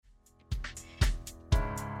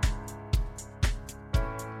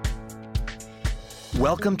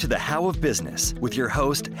Welcome to the How of Business with your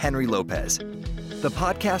host, Henry Lopez, the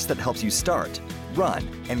podcast that helps you start, run,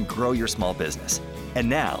 and grow your small business. And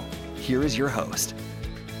now, here is your host.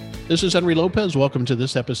 This is Henry Lopez. Welcome to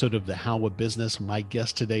this episode of the How of Business. My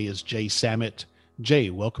guest today is Jay Samit. Jay,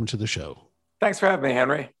 welcome to the show. Thanks for having me,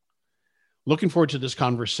 Henry. Looking forward to this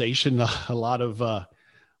conversation. A lot of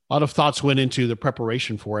thoughts went into the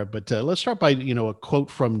preparation for it, but let's start by, a quote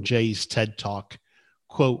from Jay's TED Talk.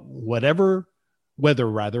 Quote,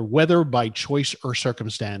 whether by choice or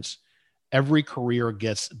circumstance, every career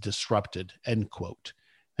gets disrupted, end quote.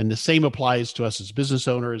 And the same applies to us as business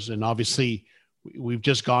owners. And obviously, we've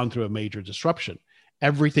just gone through a major disruption.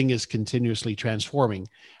 Everything is continuously transforming.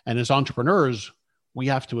 And as entrepreneurs, we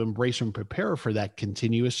have to embrace and prepare for that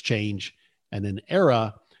continuous change and an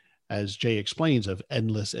era, as Jay explains, of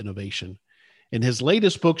endless innovation. In his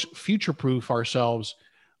latest books, Future-Proof Ourselves,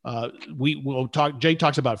 Jay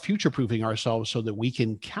talks about future-proofing ourselves so that we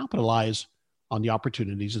can capitalize on the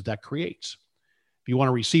opportunities that creates. If you want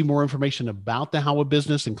to receive more information about the How of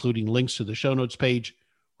Business, including links to the show notes page,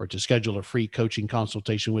 or to schedule a free coaching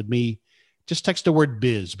consultation with me, just text the word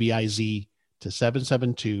biz, B-I-Z, to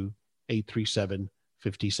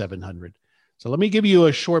 772-837-5700. So let me give you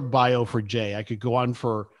a short bio for Jay. I could go on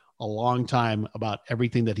for a long time about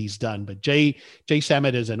everything that he's done, but Jay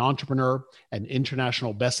Samit is an entrepreneur and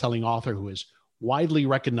international best-selling author who is widely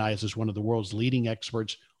recognized as one of the world's leading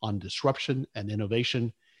experts on disruption and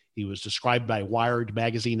innovation. He was described by Wired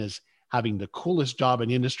magazine as having the coolest job in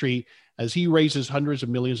the industry as he raises hundreds of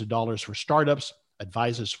millions of dollars for startups,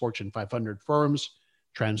 advises Fortune 500 firms,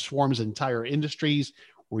 transforms entire industries,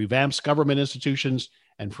 revamps government institutions,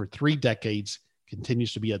 and for 3 decades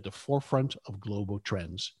continues to be at the forefront of global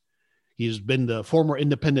trends. He has been the former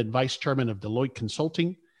independent vice chairman of Deloitte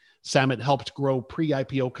Consulting. Samit helped grow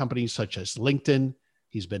pre-IPO companies such as LinkedIn.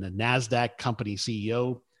 He's been a NASDAQ company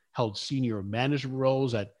CEO, held senior management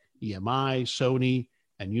roles at EMI, Sony,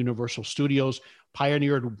 and Universal Studios,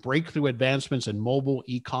 pioneered breakthrough advancements in mobile,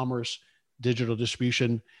 e-commerce, digital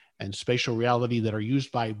distribution, and spatial reality that are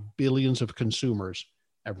used by billions of consumers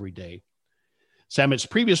every day. Samit's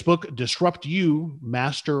previous book, Disrupt You,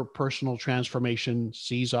 Master Personal Transformation,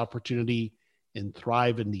 Seize Opportunity, and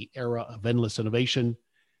Thrive in the Era of Endless Innovation,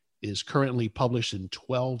 is currently published in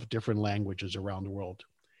 12 different languages around the world.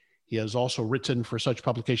 He has also written for such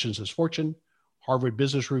publications as Fortune, Harvard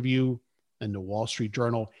Business Review, and the Wall Street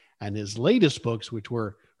Journal. And his latest book, which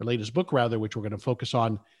we're going to focus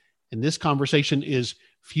on in this conversation, is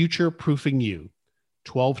Future-Proofing You,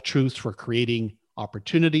 12 Truths for Creating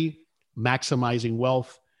Opportunity, Maximizing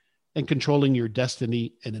Wealth, and Controlling Your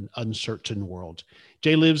Destiny in an Uncertain World.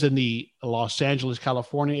 Jay lives in the Los Angeles,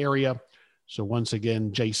 California area. So once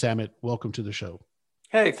again, Jay Samit, welcome to the show.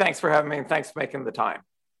 Hey, thanks for having me, and thanks for making the time.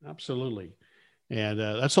 Absolutely. And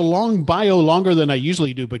that's a long bio, longer than I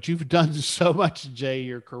usually do, but you've done so much, Jay.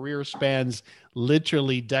 Your career spans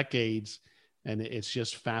literally decades, and it's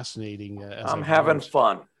just fascinating. I'm having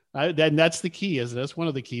fun. And that's the key, isn't it? That's one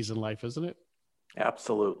of the keys in life, isn't it?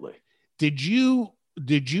 Absolutely. Did you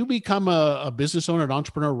become a business owner, an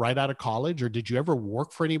entrepreneur right out of college, or did you ever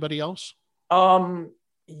work for anybody else?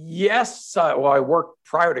 Yes. I worked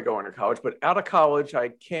prior to going to college, but out of college, I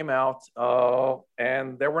came out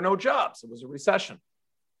and there were no jobs. It was a recession.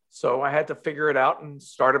 So I had to figure it out and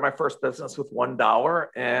started my first business with $1.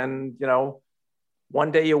 And,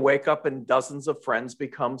 one day you wake up and dozens of friends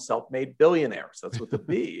become self-made billionaires. That's with the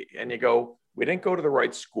B. And you go, we didn't go to the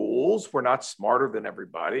right schools. We're not smarter than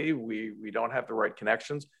everybody. We don't have the right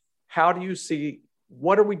connections. How do you see,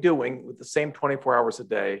 what are we doing with the same 24 hours a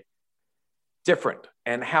day different?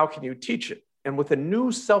 And how can you teach it? And with a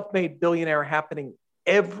new self-made billionaire happening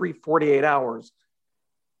every 48 hours,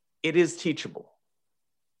 it is teachable.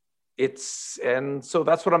 And so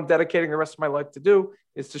that's what I'm dedicating the rest of my life to do,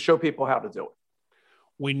 is to show people how to do it.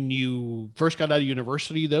 When you first got out of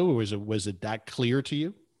university, though, was it that clear to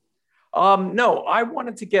you? No, I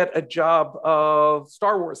wanted to get a job.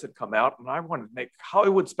 Star Wars had come out, and I wanted to make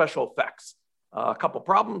Hollywood special effects. A couple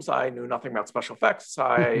problems. I knew nothing about special effects.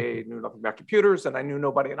 I knew nothing about computers, and I knew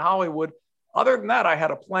nobody in Hollywood. Other than that, I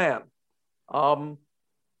had a plan.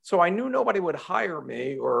 So I knew nobody would hire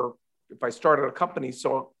me, or if I started a company.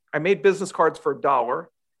 So I made business cards for $1.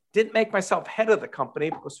 Didn't make myself head of the company,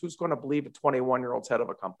 because who's going to believe a 21-year-old's head of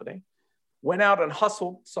a company? Went out and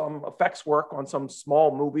hustled some effects work on some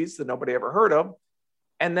small movies that nobody ever heard of.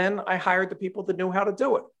 And then I hired the people that knew how to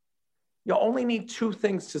do it. You only need 2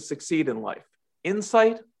 things to succeed in life: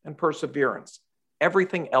 insight and perseverance.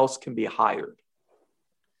 Everything else can be hired.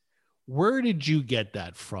 Where did you get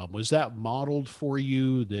that from? Was that modeled for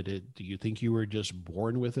you? Do you think you were just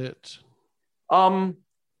born with it?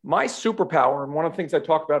 My superpower, and one of the things I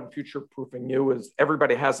talk about in Future Proofing You, is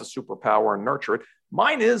everybody has a superpower and nurture it.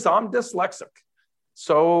 Mine is I'm dyslexic.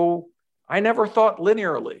 So I never thought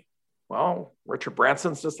linearly. Well, Richard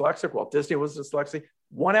Branson's dyslexic. Walt Disney was dyslexic.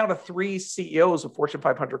 1 out of 3 CEOs of Fortune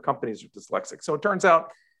 500 companies are dyslexic. So it turns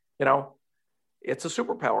out, it's a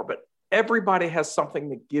superpower, but everybody has something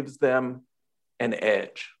that gives them an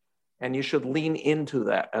edge. And you should lean into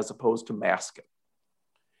that as opposed to mask it.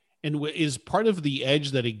 And is part of the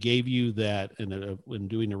edge that it gave you that in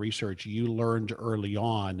doing the research, you learned early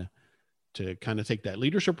on to kind of take that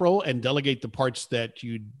leadership role and delegate the parts that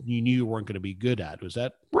you knew you weren't going to be good at? Was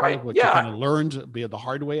that part of what you kind of learned the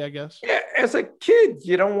hard way, I guess? Yeah, as a kid,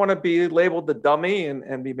 you don't want to be labeled the dummy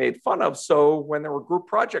and be made fun of. So when there were group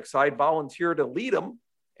projects, I'd volunteer to lead them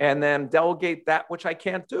and then delegate that which I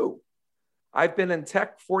can't do. I've been in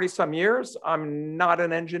tech 40 some years. I'm not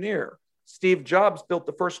an engineer. Steve Jobs built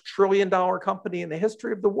the first $1 trillion company in the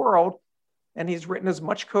history of the world, and he's written as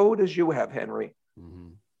much code as you have, Henry.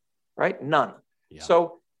 Mm-hmm. Right? None. Yeah.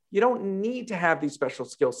 So you don't need to have these special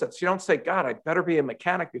skill sets. You don't say, God, I better be a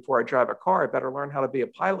mechanic before I drive a car. I better learn how to be a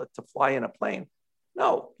pilot to fly in a plane.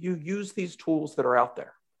 No, you use these tools that are out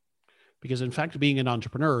there. Because in fact, being an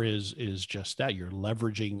entrepreneur is just that. You're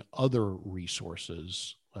leveraging other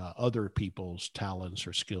resources, other people's talents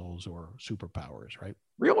or skills or superpowers, right?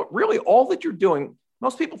 Really, all that you're doing,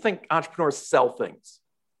 most people think entrepreneurs sell things.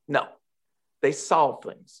 No, they solve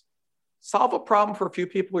things. Solve a problem for a few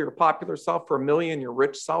people, you're popular. Solve for 1 million, you're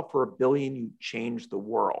rich. Solve for 1 billion, you change the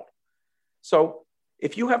world. So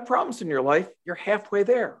if you have problems in your life, you're halfway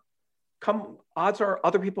there. Odds are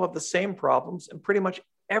other people have the same problems, and pretty much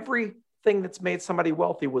everything that's made somebody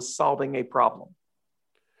wealthy was solving a problem.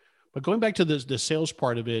 But going back to the sales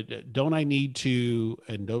part of it, don't I need to,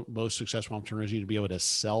 and don't most successful entrepreneurs need to be able to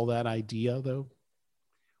sell that idea though?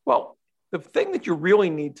 Well, the thing that you really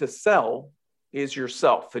need to sell is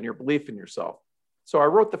yourself and your belief in yourself. So I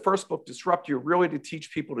wrote the first book, Disrupt You, really to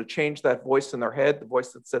teach people to change that voice in their head, the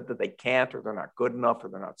voice that said that they can't, or they're not good enough, or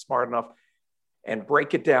they're not smart enough, and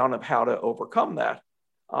break it down of how to overcome that.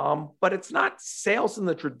 But it's not sales in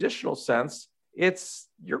the traditional sense.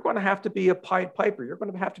 You're going to have to be a Pied Piper. You're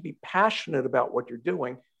going to have to be passionate about what you're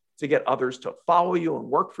doing to get others to follow you and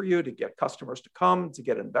work for you, to get customers to come, to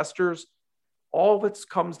get investors. All of it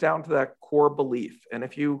comes down to that core belief. And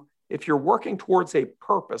if you're working towards a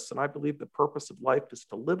purpose, and I believe the purpose of life is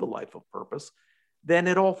to live a life of purpose, then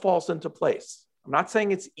it all falls into place. I'm not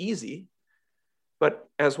saying it's easy, but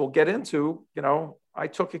as we'll get into, I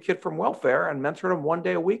took a kid from welfare and mentored him 1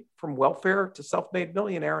 day a week from welfare to self-made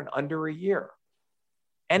millionaire in under a year.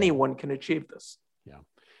 Anyone can achieve this. Yeah.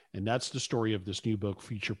 And that's the story of this new book,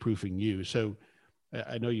 Future Proofing You. So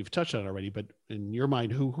I know you've touched on it already, but in your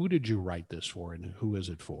mind, who did you write this for and who is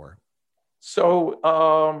it for?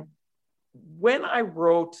 So when I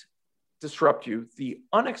wrote Disrupt You, the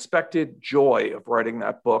unexpected joy of writing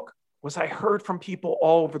that book was I heard from people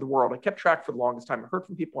all over the world. I kept track for the longest time. I heard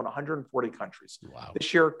from people in 140 countries. Wow.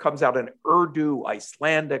 This year comes out in Urdu,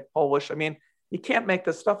 Icelandic, Polish. I mean, you can't make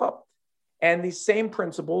this stuff up. And these same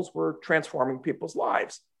principles were transforming people's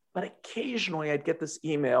lives. But occasionally I'd get this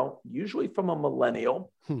email, usually from a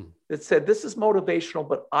millennial, that said, this is motivational,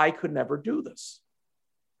 but I could never do this.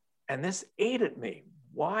 And this ate at me.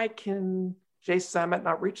 Why can Jay Samit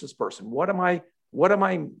not reach this person? What am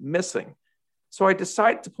I missing? So I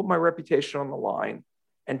decided to put my reputation on the line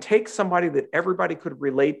and take somebody that everybody could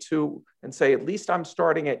relate to and say, at least I'm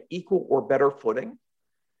starting at equal or better footing.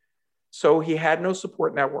 So he had no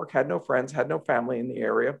support network, had no friends, had no family in the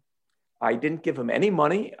area. I didn't give him any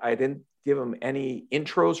money. I didn't give him any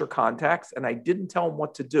intros or contacts, and I didn't tell him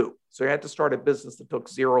what to do. So he had to start a business that took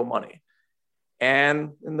zero money.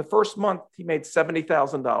 And in the first month, he made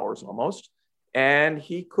 $70,000 almost, and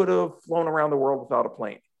he could have flown around the world without a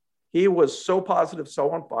plane. He was so positive,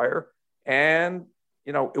 so on fire. And,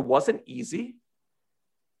 it wasn't easy.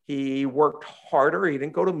 He worked harder. He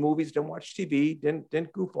didn't go to movies, didn't watch TV,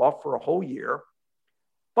 didn't goof off for a whole year.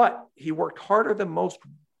 But he worked harder than most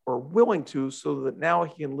are willing to, so that now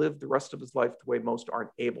he can live the rest of his life the way most aren't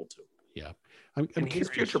able to. Yeah. And he's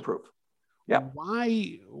future-proof. Yeah.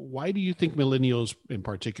 Why do you think millennials in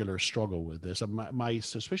particular struggle with this? My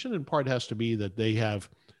suspicion in part has to be that they have,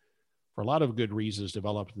 for a lot of good reasons,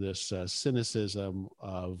 developed this cynicism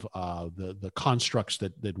of the constructs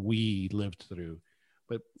that we lived through.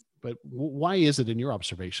 But why is it, in your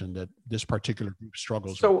observation, that this particular group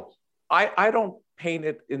struggles? So I don't paint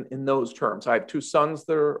it in those terms. I have 2 sons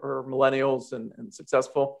that are millennials and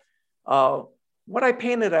successful. What I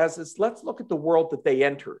paint it as is, let's look at the world that they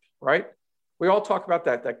entered, right? We all talk about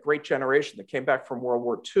that great generation that came back from World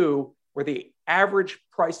War II where the average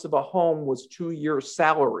price of a home was 2 years'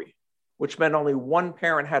 salary, which meant only one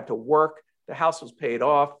parent had to work. The house was paid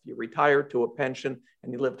off, you retired to a pension,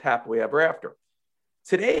 and you lived happily ever after.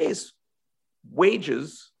 Today's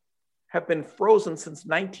wages have been frozen since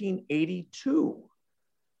 1982.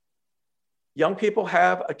 Young people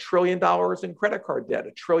have $1 trillion in credit card debt,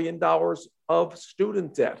 $1 trillion of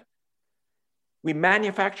student debt. We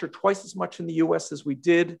manufacture twice as much in the US as we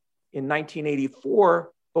did in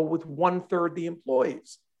 1984, but with 1/3 the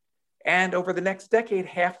employees. And over the next decade,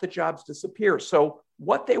 half the jobs disappear. So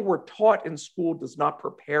what they were taught in school does not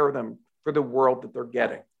prepare them for the world that they're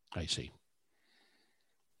getting. I see.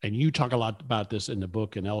 And you talk a lot about this in the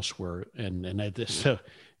book and elsewhere, and this,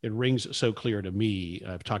 it rings so clear to me.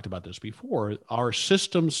 I've talked about this before. Our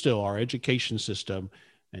system still, our education system,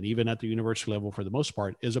 and even at the university level for the most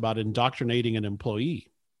part, is about indoctrinating an employee.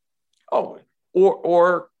 Oh,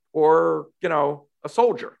 or you know, a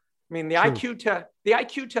soldier. I mean, the True.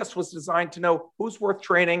 IQ test was designed to know who's worth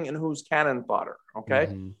training and who's cannon fodder. Okay.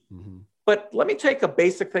 Mm-hmm, mm-hmm. But let me take a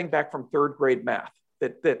basic thing back from third grade math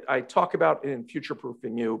that I talk about in Future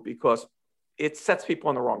Proofing You, because it sets people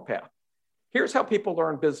on the wrong path. Here's how people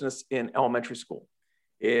learn business in elementary school.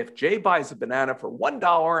 If Jay buys a banana for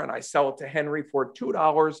 $1 and I sell it to Henry for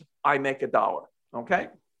 $2, I make $1. Okay.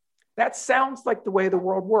 That sounds like the way the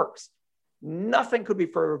world works. Nothing could be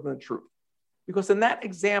further than the truth. Because in that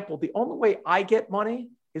example, the only way I get money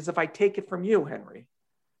is if I take it from you, Henry.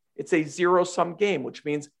 It's a zero-sum game, which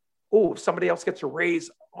means, oh, if somebody else gets a raise,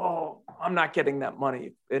 oh, I'm not getting that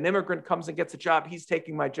money. An immigrant comes and gets a job, he's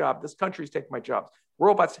taking my job. This country's taking my jobs.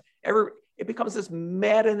 Robots, it becomes this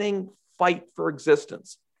maddening fight for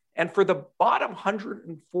existence. And for the bottom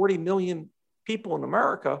 140 million people in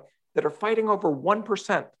America that are fighting over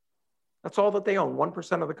 1%, that's all that they own,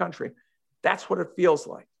 1% of the country. That's what it feels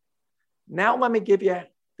like. Now, let me give you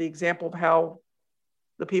the example of how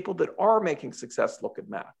the people that are making success look at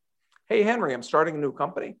math. Hey, Henry, I'm starting a new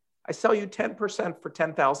company. I sell you 10% for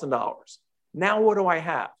 $10,000. Now, what do I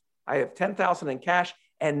have? I have $10,000 in cash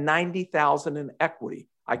and $90,000 in equity.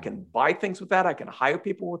 I can buy things with that. I can hire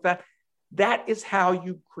people with that. That is how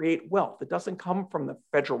you create wealth. It doesn't come from the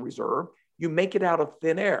Federal Reserve. You make it out of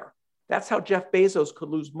thin air. That's how Jeff Bezos could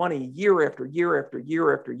lose money year after year after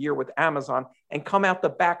year after year with Amazon and come out the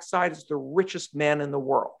backside as the richest man in the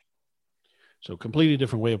world. So completely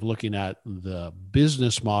different way of looking at the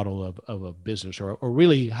business model of a business, or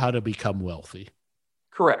really how to become wealthy.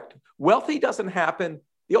 Correct. Wealthy doesn't happen.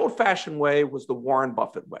 The old-fashioned way was the Warren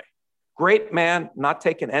Buffett way. Great man, not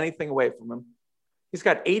taking anything away from him. He's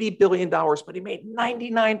got $80 billion, but he made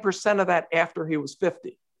 99% of that after he was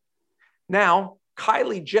 50. Now,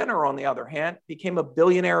 Kylie Jenner, on the other hand, became a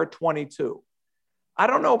billionaire at 22. I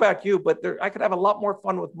don't know about you, but I could have a lot more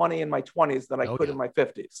fun with money in my 20s than I could in my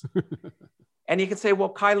 50s. And you can say,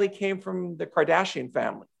 well, Kylie came from the Kardashian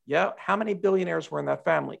family. Yeah. How many billionaires were in that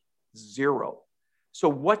family? 0. So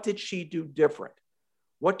what did she do different?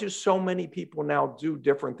 What do so many people now do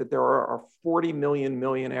different that there are 40 million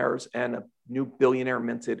millionaires and a new billionaire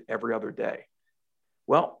minted every other day?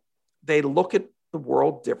 Well, they look at the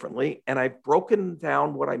world differently. And I've broken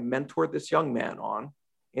down what I mentored this young man on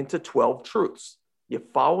into 12 truths. You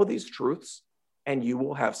follow these truths and you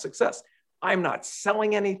will have success. I'm not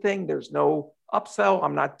selling anything. There's no upsell.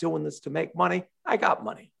 I'm not doing this to make money. I got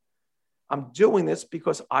money. I'm doing this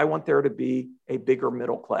because I want there to be a bigger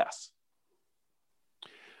middle class.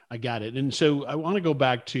 I got it. And so I want to go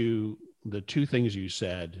back to the two things you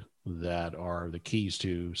said that are the keys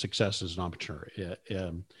to success as an entrepreneur.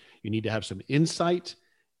 You need to have some insight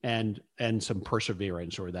and some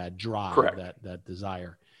perseverance, or that drive, Correct. that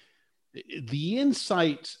desire. The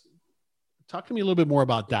insight, talk to me a little bit more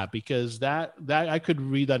about that, because that I could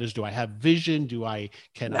read that as, do I have vision?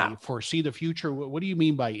 Can I foresee the future? What do you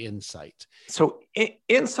mean by insight? So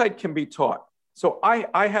insight can be taught. So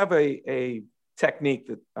I have a technique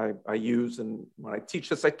that I use. And when I teach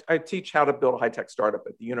this, I teach how to build a high-tech startup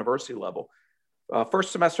at the university level.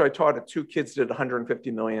 First semester, I taught it. 2 kids did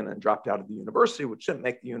 150 million and dropped out of the university, which didn't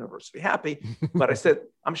make the university happy. But I said,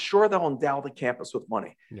 I'm sure they'll endow the campus with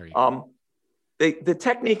money. The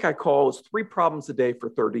technique I call is 3 problems a day for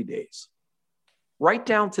 30 days. Write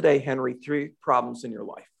down today, Henry, 3 problems in your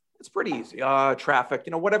life. It's pretty easy. Traffic,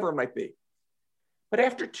 whatever it might be. But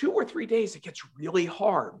after 2 or 3 days, it gets really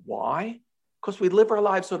hard. Why? Because we live our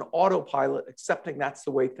lives on autopilot, accepting that's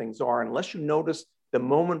the way things are. Unless you notice the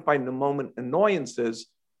moment by the moment annoyances,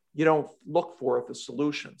 you don't look for the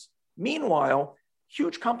solutions. Meanwhile,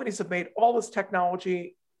 huge companies have made all this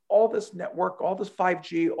technology, all this network, all this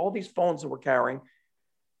 5G, all these phones that we're carrying,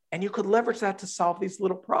 and you could leverage that to solve these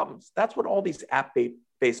little problems. That's what all these app-based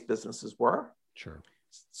based businesses were. Sure.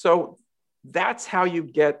 So that's how you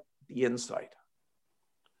get the insight.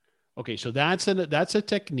 Okay, so that's a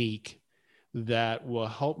technique that will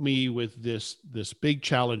help me with this big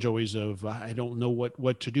challenge always of I don't know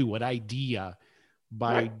what to do, what idea.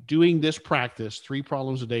 By doing this practice, 3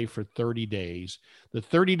 problems a day for 30 days. The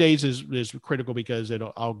 30 days is critical because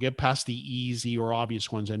I'll get past the easy or obvious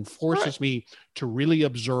ones and forces me to really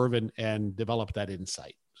observe and develop that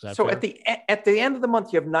insight. Is that so fair? at the end of the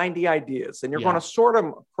month, you have 90 ideas, and you're going to sort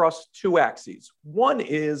them across 2 axes. One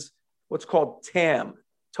is what's called TAM,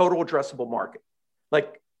 total addressable market.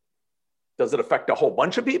 Like, does it affect a whole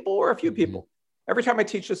bunch of people or a few people? Every time I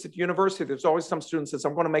teach this at university, there's always some student says,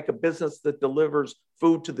 I'm going to make a business that delivers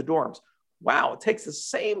food to the dorms. Wow, it takes the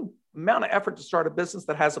same amount of effort to start a business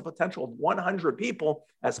that has a potential of 100 people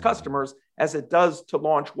as customers as it does to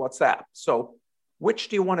launch WhatsApp. So which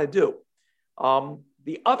do you want to do?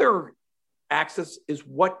 The other axis is,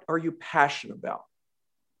 what are you passionate about?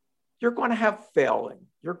 You're going to have failing.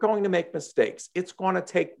 You're going to make mistakes. It's going to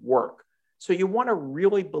take work. So you want to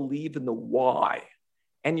really believe in the why.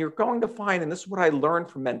 And you're going to find, and this is what I learned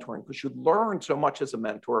from mentoring, because you learn so much as a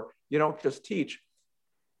mentor, you don't just teach,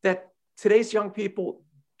 that today's young people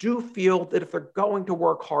do feel that if they're going to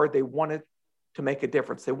work hard, they want it to make a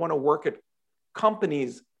difference. They want to work at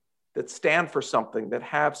companies that stand for something, that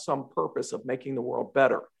have some purpose of making the world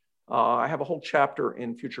better. I have a whole chapter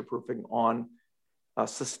in Future Proofing on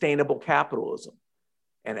sustainable capitalism,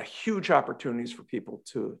 and a huge opportunities for people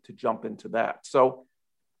to jump into that. So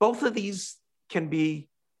both of these can be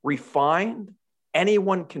refined.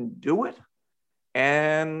 Anyone can do it.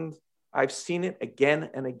 And I've seen it again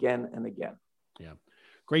and again and again. Yeah.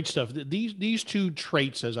 Great stuff. These 2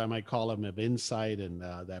 traits, as I might call them, of insight and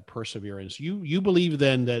that perseverance, you believe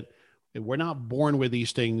then that we're not born with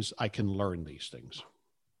these things. I can learn these things.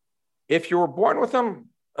 If you were born with them,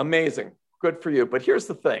 amazing. Good for you. But here's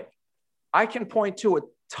the thing. I can point to a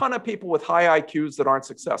ton of people with high IQs that aren't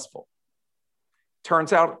successful.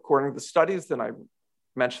 Turns out, according to the studies, and I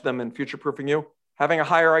mentioned them in Future Proofing You, having a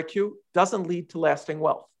higher IQ doesn't lead to lasting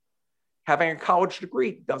wealth. Having a college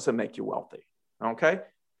degree doesn't make you wealthy, okay?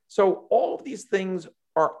 So all of these things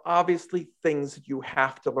are obviously things that you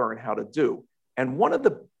have to learn how to do. And one of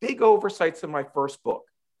the big oversights in my first book,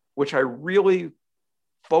 which I really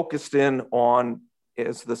focused in on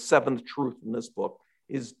as the 7th truth in this book,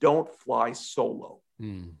 is don't fly solo.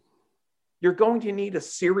 You're going to need a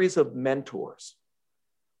series of mentors.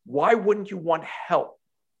 Why wouldn't you want help?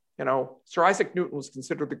 You know, Sir Isaac Newton was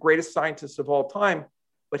considered the greatest scientist of all time,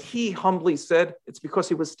 but he humbly said it's because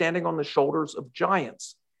he was standing on the shoulders of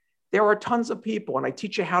giants. There are tons of people, and I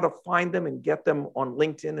teach you how to find them and get them on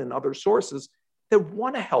LinkedIn and other sources that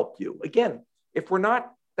want to help you. Again, if we're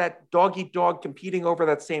not that dog eat dog competing over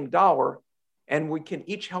that same dollar, and we can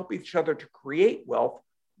each help each other to create wealth,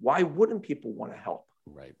 why wouldn't people want to help?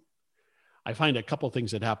 Right. I find a couple of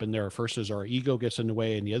things that happen there. First is our ego gets in the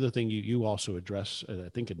way. And the other thing you also address, I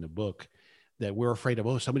think in the book, that we're afraid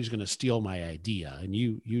of, somebody's going to steal my idea. And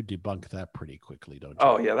you debunk that pretty quickly, don't you?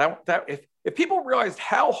 Oh yeah. If people realized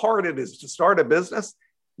how hard it is to start a business,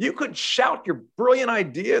 you could shout your brilliant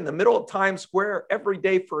idea in the middle of Times Square every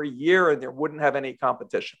day for a year and there wouldn't have any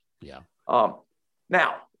competition. Yeah.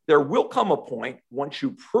 Now, there will come a point once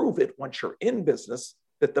you prove it, once you're in business,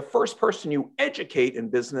 that the first person you educate in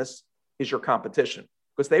business is your competition,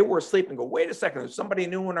 because they were asleep and go, wait a second, there's somebody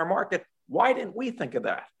new in our market. Why didn't we think of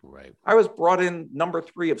that? Right. I was brought in number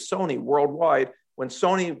 3 of Sony worldwide when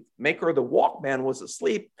Sony, maker of the Walkman, was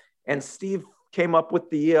asleep, and Steve came up with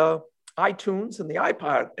the iTunes and the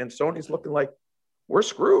iPod, and Sony's looking like, we're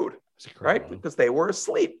screwed, right? Because they were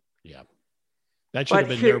asleep. Yeah. That should have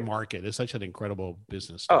been their market. It's such an incredible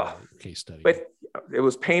business case study. But it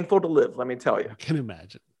was painful to live, let me tell you. I can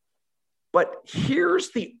imagine. But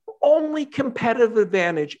here's the only competitive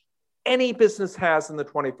advantage any business has in the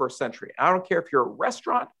 21st century. I don't care if you're a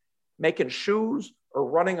restaurant making shoes or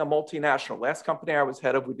running a multinational. Last company I was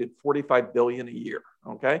head of, we did $45 billion a year,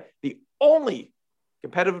 okay? The only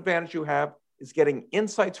competitive advantage you have is getting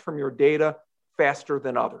insights from your data faster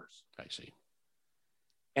than others. I see.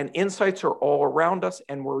 And insights are all around us,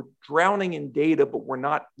 and we're drowning in data, but we're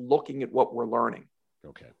not looking at what we're learning.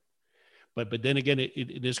 Okay. But then again,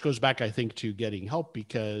 this goes back, I think, to getting help,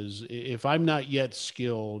 because if I'm not yet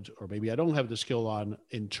skilled, or maybe I don't have the skill on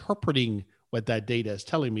interpreting what that data is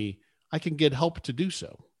telling me, I can get help to do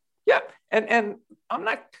so. Yeah. And I'm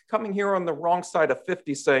not coming here on the wrong side of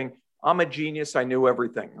 50 saying I'm a genius, I knew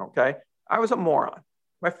everything, okay? I was a moron.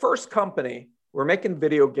 My first company, we're making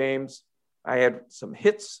video games. I had some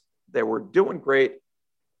hits that were doing great,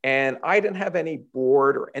 and I didn't have any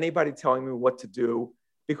board or anybody telling me what to do.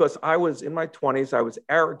 because I was in my 20s. I was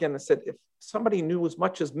arrogant. I said, if somebody knew as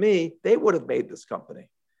much as me, they would have made this company.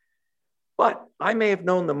 But I may have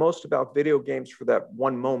known the most about video games for that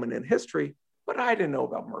one moment in history, but I didn't know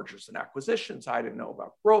about mergers and acquisitions. I didn't know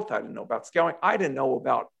about growth. I didn't know about scaling. I didn't know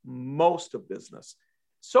about most of business.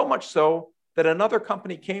 So much so that another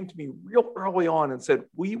company came to me real early on and said,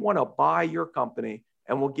 we want to buy your company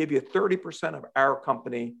and we'll give you 30% of our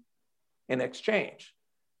company in exchange.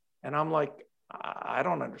 And I'm like, I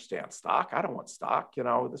don't understand stock. I don't want stock.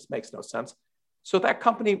 This makes no sense. So that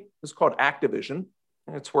company is called Activision,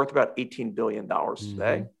 and it's worth about $18 billion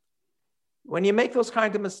today. When you make those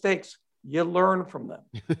kinds of mistakes, you learn from them.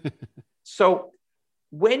 So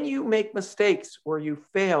when you make mistakes or you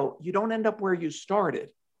fail, you don't end up where you started.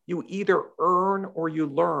 You either earn or you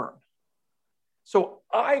learn. So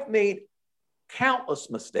I've made countless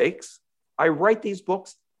mistakes. I write these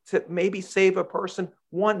books to maybe save a person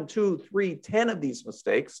 1, 2, 3, 10 of these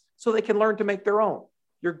mistakes so they can learn to make their own.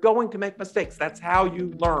 You're going to make mistakes. That's how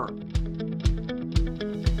you learn.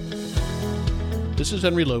 This is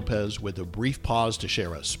Henry Lopez with a brief pause to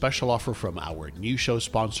share a special offer from our new show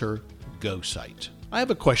sponsor, GoSite. I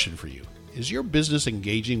have a question for you. Is your business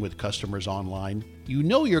engaging with customers online? You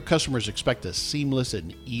know your customers expect a seamless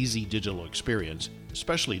and easy digital experience,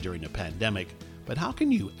 especially during a pandemic, but how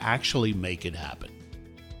can you actually make it happen?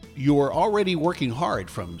 You are already working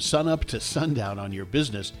hard from sunup to sundown on your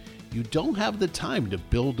business. You don't have the time to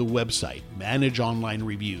build a website, manage online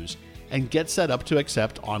reviews, and get set up to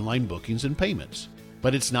accept online bookings and payments.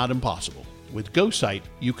 But it's not impossible. With GoSite,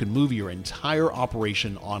 you can move your entire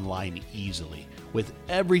operation online easily, with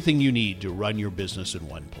everything you need to run your business in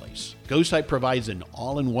one place. GoSite provides an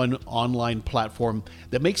all-in-one online platform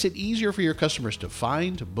that makes it easier for your customers to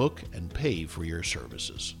find, book, and pay for your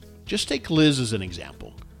services. Just take Liz as an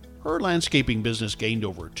example. Her landscaping business gained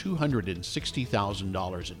over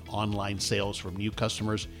 $260,000 in online sales from new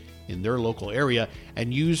customers in their local area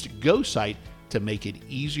and used GoSite to make it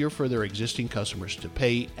easier for their existing customers to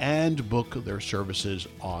pay and book their services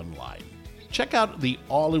online. Check out the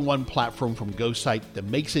all-in-one platform from GoSite that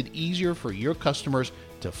makes it easier for your customers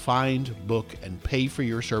to find, book, and pay for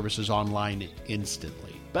your services online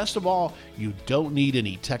instantly. Best of all, you don't need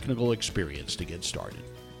any technical experience to get started.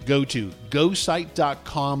 Go to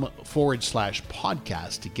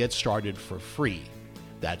gosite.com/podcast to get started for free.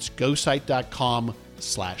 That's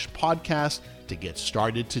gosite.com/podcast to get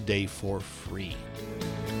started today for free.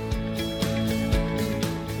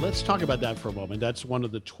 Let's talk about that for a moment. That's one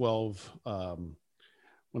of the 12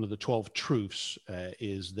 truths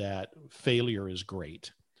is that failure is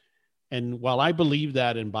great. And while I believe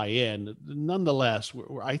that and buy in, nonetheless,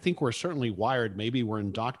 I think we're certainly wired, maybe we're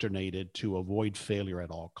indoctrinated to avoid failure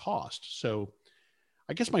at all costs. So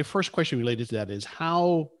I guess my first question related to that is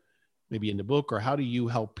how, maybe in the book, or how do you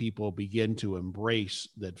help people begin to embrace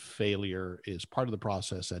that failure is part of the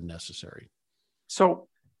process and necessary? So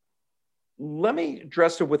let me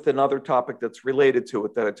address it with another topic that's related to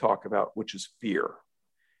it that I talk about, which is fear.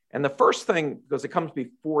 And the first thing, because it comes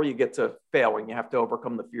before you get to failing, you have to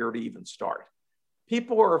overcome the fear to even start.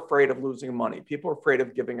 People are afraid of losing money. People are afraid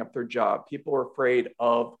of giving up their job. People are afraid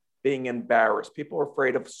of being embarrassed. People are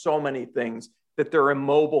afraid of so many things that they're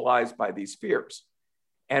immobilized by these fears.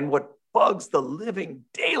 And what bugs the living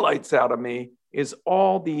daylights out of me is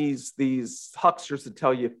all these hucksters that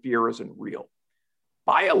tell you fear isn't real.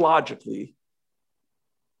 Biologically,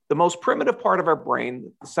 the most primitive part of our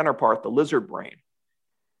brain, the center part, the lizard brain,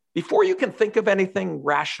 before you can think of anything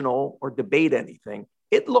rational or debate anything,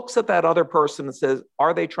 it looks at that other person and says,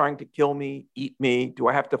 are they trying to kill me, eat me? Do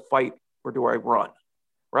I have to fight or do I run?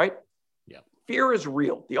 Right? Yeah. Fear is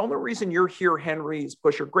real. The only reason you're here, Henry, is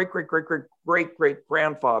because your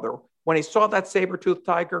great-great-great-great-great-grandfather, when he saw that saber-toothed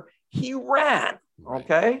tiger, he ran,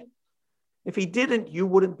 okay? If he didn't, you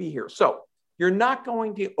wouldn't be here. So you're not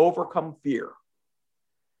going to overcome fear.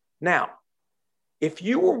 Now, if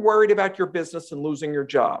you were worried about your business and losing your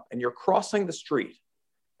job and you're crossing the street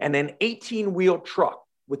and an 18-wheel truck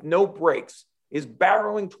with no brakes is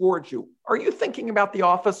barreling towards you, are you thinking about The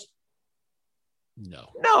Office? No.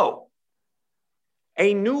 No.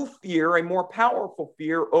 A new fear, a more powerful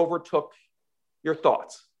fear overtook your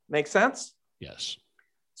thoughts. Make sense? Yes.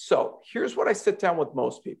 So here's what I sit down with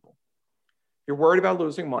most people. You're worried about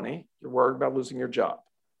losing money. You're worried about losing your job.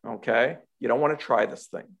 Okay? You don't want to try this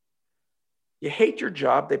thing. You hate your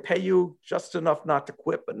job. They pay you just enough not to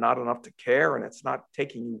quit, but not enough to care. And it's not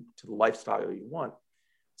taking you to the lifestyle you want.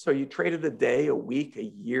 So you traded a day, a week, a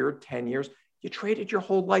year, 10 years. You traded your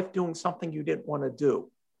whole life doing something you didn't want to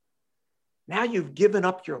do. Now you've given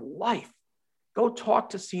up your life. Go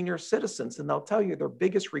talk to senior citizens and they'll tell you their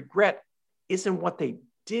biggest regret isn't what they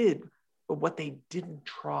did, but what they didn't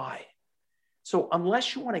try. So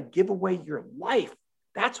unless you want to give away your life,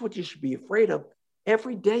 that's what you should be afraid of.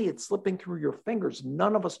 Every day it's slipping through your fingers.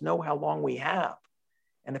 None of us know how long we have.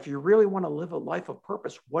 And if you really want to live a life of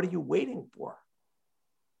purpose, what are you waiting for?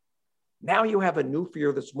 Now you have a new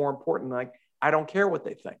fear that's more important. Like, I don't care what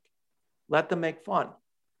they think. Let them make fun.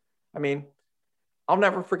 I mean, I'll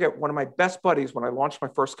never forget one of my best buddies when I launched my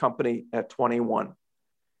first company at 21.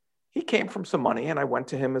 He came from some money and I went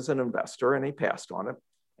to him as an investor and he passed on it.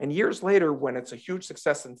 And years later, when it's a huge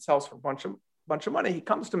success and sells for a bunch of money, he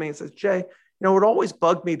comes to me and says, Jay, you know, it always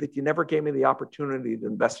bugged me that you never gave me the opportunity to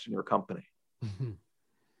invest in your company. Mm-hmm.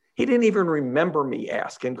 He didn't even remember me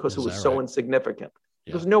asking because it was so insignificant.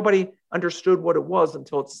 Because nobody understood what it was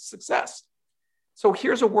until it's a success. So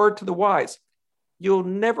here's a word to the wise. You'll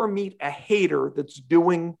never meet a hater that's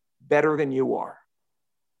doing better than you are.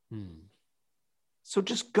 So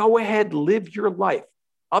just go ahead, live your life.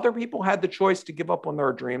 Other people had the choice to give up on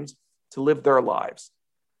their dreams, to live their lives.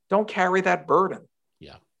 Don't carry that burden.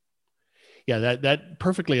 Yeah. Yeah, that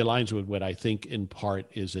perfectly aligns with what I think in part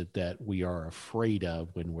is it that we are afraid of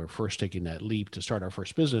when we're first taking that leap to start our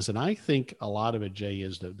first business. And I think a lot of it, Jay,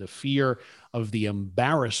 is the fear of the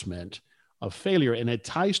embarrassment of failure. And it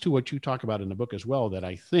ties to what you talk about in the book as well, that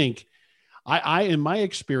I think I in my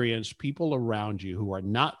experience, people around you who are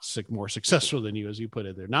not more successful than you, as you put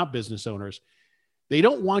it, they're not business owners. They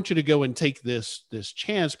don't want you to go and take this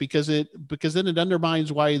chance because then it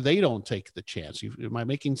undermines why they don't take the chance. Am I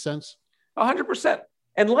making sense? 100%.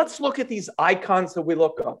 And let's look at these icons that we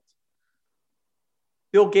look up.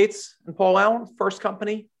 Bill Gates and Paul Allen, first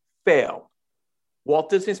company, failed. Walt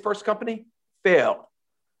Disney's first company, failed.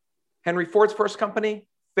 Henry Ford's first company,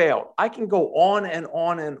 failed. I can go on and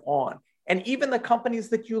on and on. And even the companies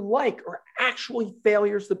that you like are actually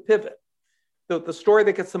failures that pivot. The story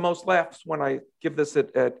that gets the most laughs when I give this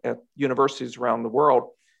at universities around the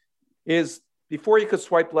world is before you could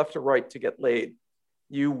swipe left or right to get laid,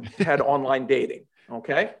 you had online dating,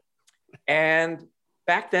 okay? And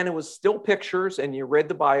back then it was still pictures and you read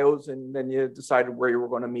the bios and then you decided where you were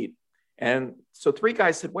going to meet. And so three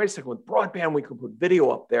guys said, wait a second, with broadband, we could put video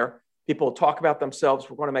up there. People talk about themselves.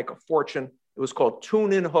 We're going to make a fortune. It was called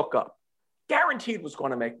Tune-In Hookup. Guaranteed was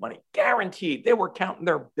going to make money. Guaranteed. They were counting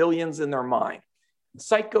their billions in their mind. The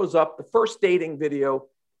site goes up. The first dating video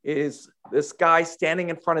is this guy standing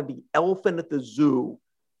in front of the elephant at the zoo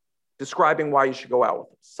describing why you should go out with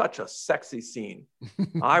him. Such a sexy scene.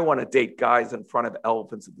 I want to date guys in front of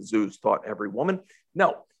elephants at the zoos, thought every woman.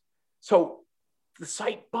 No. So the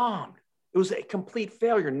site bombed. It was a complete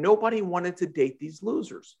failure. Nobody wanted to date these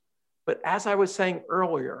losers. But as I was saying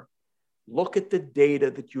earlier, look at the data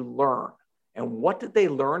that you learn. And what did they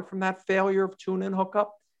learn from that failure of Tune-In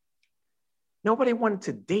Hookup? Nobody wanted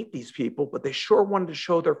to date these people, but they sure wanted to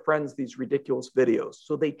show their friends these ridiculous videos.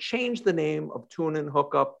 So they changed the name of Tune-In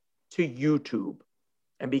Hookup to YouTube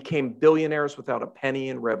and became billionaires without a penny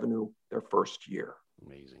in revenue their first year.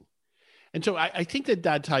 Amazing. And so I think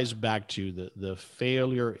that ties back to the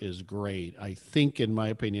failure is great. I think, in my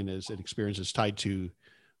opinion, is an experience is tied to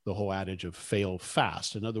the whole adage of fail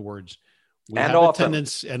fast. In other words, we have a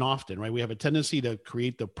tendency, and often, right? We have a tendency to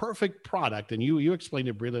create the perfect product. And you explained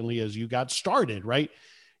it brilliantly as you got started, right?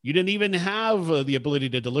 You didn't even have the ability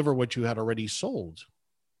to deliver what you had already sold.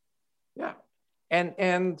 Yeah.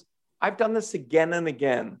 And I've done this again and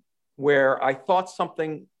again where I thought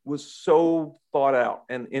something was so thought out.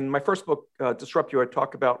 And in my first book, Disrupt You, I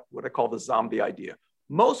talk about what I call the zombie idea.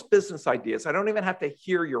 Most business ideas, I don't even have to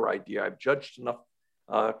hear your idea. I've judged enough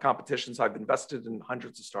competitions. I've invested in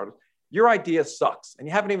hundreds of startups. Your idea sucks, and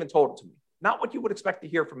you haven't even told it to me. Not what you would expect to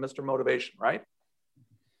hear from Mr. Motivation, right?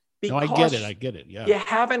 Because no, I get it. Yeah. You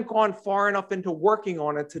haven't gone far enough into working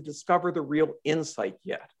on it to discover the real insight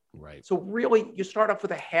yet. Right. So really, you start off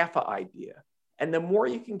with a half an idea. And the more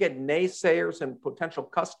you can get naysayers and potential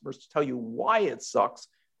customers to tell you why it sucks,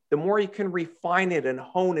 the more you can refine it and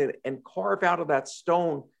hone it and carve out of that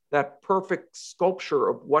stone that perfect sculpture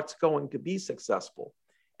of what's going to be successful.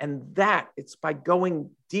 And that, it's by going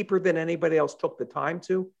deeper than anybody else took the time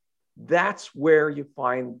to, that's where you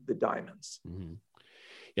find the diamonds. Mm-hmm.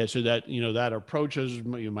 Yeah, so that, that approach is,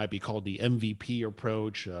 you might be called the MVP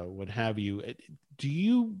approach, what have you. Do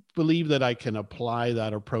you believe that I can apply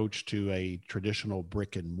that approach to a traditional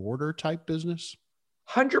brick and mortar type business?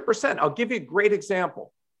 100%. I'll give you a great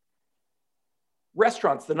example.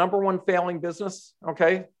 Restaurants, the number one failing business,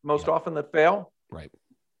 okay? Most often that fail. Right.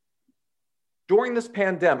 During this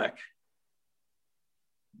pandemic,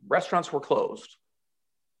 restaurants were closed.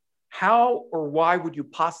 How or why would you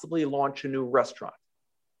possibly launch a new restaurant?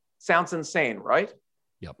 Sounds insane, right?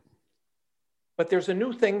 Yep. But there's a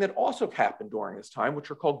new thing that also happened during this time, which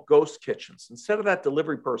are called ghost kitchens. Instead of that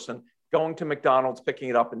delivery person going to McDonald's, picking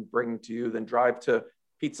it up and bringing it to you, then drive to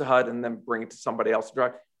Pizza Hut and then bring it to somebody else.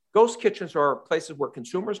 Ghost kitchens are places where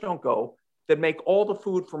consumers don't go that make all the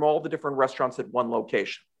food from all the different restaurants at one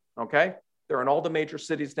location, okay? They're in all the major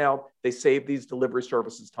cities now. They save these delivery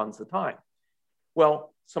services tons of time.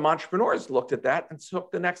 Well, some entrepreneurs looked at that and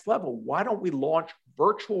took the next level. Why don't we launch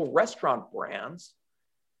virtual restaurant brands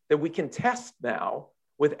that we can test now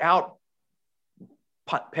without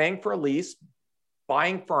paying for a lease,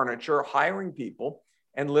 buying furniture, hiring people,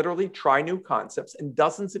 and literally try new concepts? And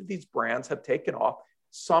dozens of these brands have taken off.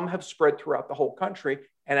 Some have spread throughout the whole country.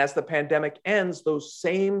 And as the pandemic ends, those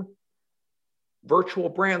same virtual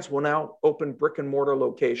brands will now open brick and mortar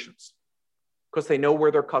locations because they know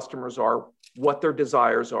where their customers are, what their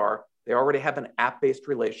desires are. They already have an app-based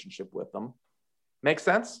relationship with them. Make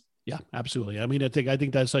sense? Yeah, absolutely. I mean, I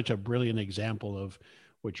think that's such a brilliant example of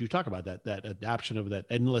what you talk about, that adoption of that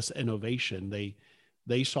endless innovation.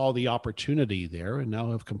 They saw the opportunity there and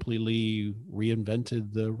now have completely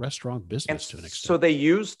reinvented the restaurant business to an extent. So they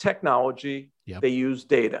use technology, Yep. They use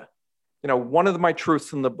data. You know, one of my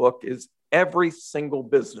truths in the book is every single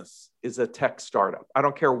business is a tech startup. I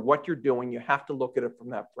don't care what you're doing, you have to look at it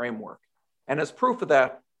from that framework. And as proof of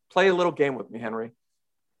that, play a little game with me, Henry.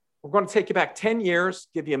 We're going to take you back 10 years,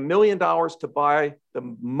 give you $1 million to buy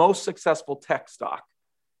the most successful tech stock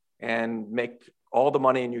and make all the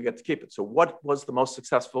money and you get to keep it. So what was the most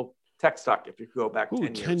successful tech stock if you go back 10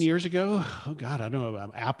 years? 10 years ago? Oh God, I don't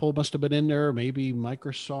know. Apple must have been in there, maybe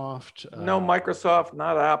Microsoft. No, Microsoft,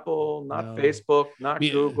 not Apple, not Facebook, not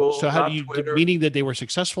Google, so how not do you, Twitter. meaning that they were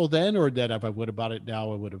successful then, or that if I would have bought it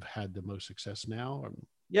now, I would have had the most success now? Or,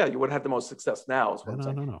 Yeah, you would have had the most success now. Is what I'm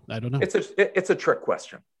saying. I don't know. It's a trick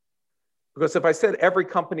question. Because if I said every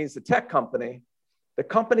company is a tech company, the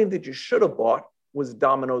company that you should have bought was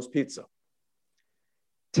Domino's Pizza.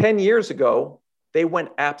 10 years ago, they went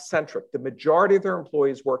app-centric. The majority of their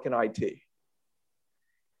employees work in IT.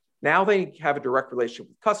 Now they have a direct relationship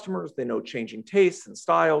with customers. They know changing tastes and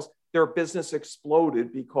styles. Their business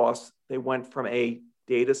exploded because they went from a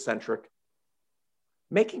data-centric.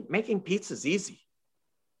 Making pizzas easy.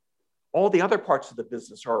 All the other parts of the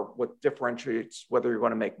business are what differentiates whether you're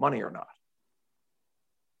going to make money or not.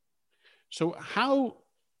 So how,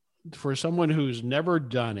 for someone who's never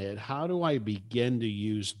done it, how do I begin to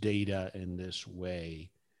use data in this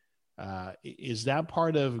way? Is that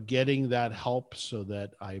part of getting that help so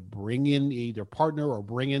that I bring in either partner or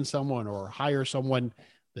bring in someone or hire someone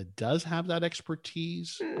that does have that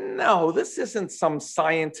expertise? No, this isn't some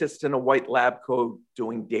scientist in a white lab coat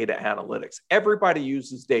doing data analytics. Everybody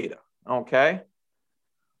uses data, okay?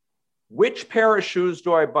 Which pair of shoes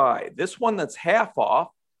do I buy? This one that's half off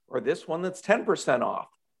or this one that's 10% off?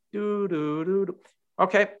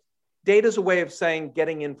 Okay, data is a way of saying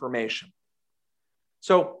getting information.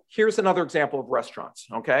 So here's another example of restaurants,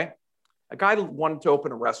 okay? A guy wanted to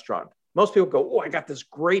open a restaurant. Most people go, oh, I got this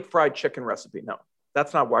great fried chicken recipe. No,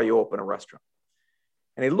 that's not why you open a restaurant.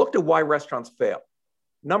 And he looked at why restaurants fail.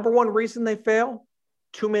 Number one reason they fail,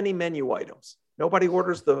 too many menu items. Nobody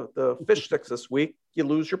orders the fish sticks this week, you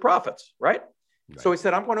lose your profits, right? So he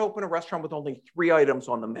said, I'm going to open a restaurant with only 3 items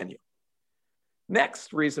on the menu.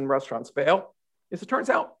 Next reason restaurants fail is it turns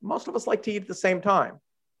out most of us like to eat at the same time.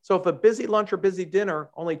 So if a busy lunch or busy dinner,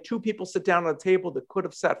 only 2 people sit down at a table that could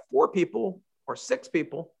have sat 4 people or 6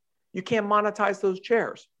 people, you can't monetize those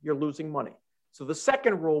chairs. You're losing money. So the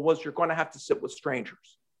second rule was you're going to have to sit with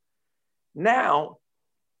strangers. Now,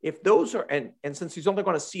 if those are, and since he's only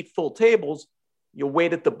going to seat full tables, you'll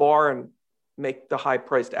wait at the bar and make the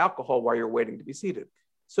high-priced alcohol while you're waiting to be seated.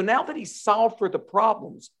 So now that he's solved for the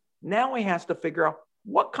problems, now he has to figure out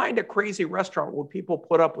what kind of crazy restaurant would people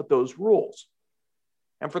put up with those rules?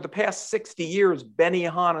 And for the past 60 years,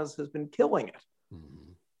 Benihana's has been killing it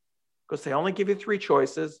because they only give you 3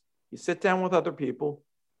 choices. You sit down with other people.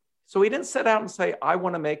 So he didn't set out and say, I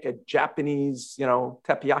want to make a Japanese,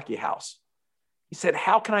 teppanyaki house. He said,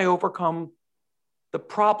 how can I overcome the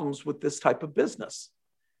problems with this type of business?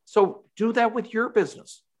 So do that with your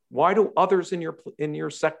business. Why do others in your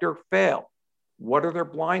sector fail? What are their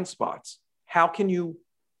blind spots? How can you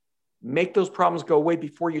make those problems go away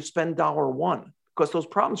before you spend $1? Because those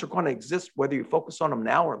problems are going to exist whether you focus on them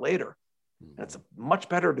now or later. And it's much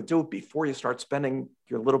better to do it before you start spending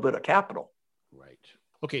your little bit of capital. Right.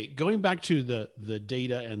 Okay. Going back to the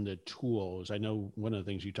data and the tools, I know one of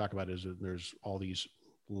the things you talk about is that there's all these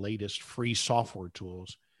latest free software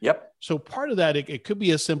tools. Yep. So part of that, it could be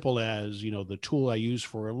as simple as, the tool I use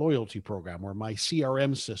for a loyalty program or my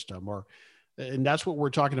CRM system, or And that's what we're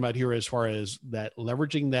talking about here, as far as that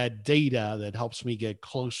leveraging that data that helps me get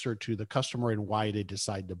closer to the customer and why they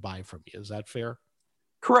decide to buy from you. Is that fair?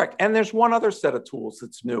 Correct. And there's one other set of tools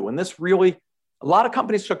that's new. And this really, a lot of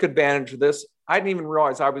companies took advantage of this. I didn't even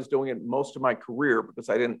realize I was doing it most of my career because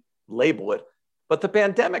I didn't label it. But the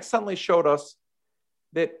pandemic suddenly showed us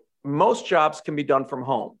that most jobs can be done from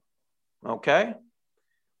home. Okay.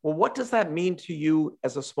 Well, what does that mean to you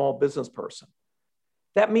as a small business person?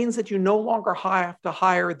 That means that you no longer have to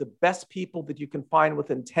hire the best people that you can find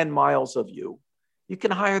within 10 miles of you. You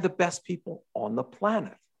can hire the best people on the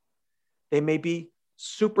planet. They may be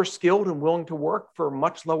super skilled and willing to work for a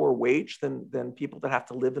much lower wage than people that have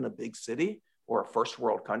to live in a big city or a first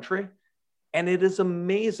world country. And it is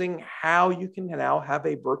amazing how you can now have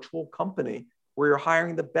a virtual company where you're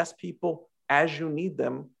hiring the best people as you need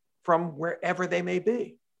them from wherever they may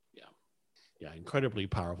be. Yeah, incredibly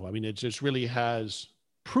powerful. I mean, it just really has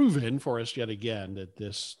proven for us yet again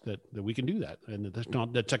that we can do that, and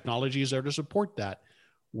that the technology is there to support that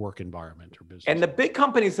work environment or business. And the big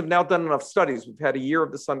companies have now done enough studies. We've had a year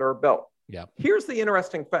of this under our belt. Yeah. Here's the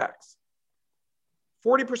interesting facts.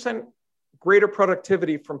 40% greater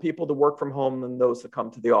productivity from people to work from home than those that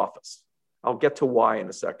come to the office. I'll get to why in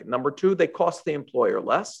a second. Number two, they cost the employer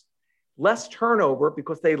less turnover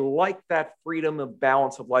because they like that freedom and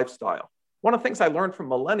balance of lifestyle. One of the things I learned from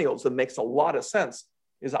millennials that makes a lot of sense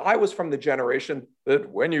is I was from the generation that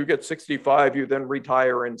when you get 65, you then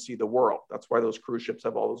retire and see the world. That's why those cruise ships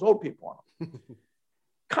have all those old people on them.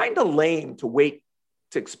 Kind of lame to wait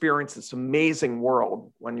to experience this amazing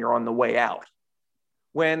world when you're on the way out.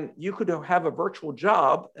 When you could have a virtual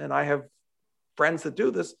job, and I have friends that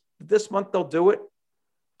do this month they'll do it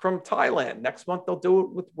from Thailand. Next month they'll do it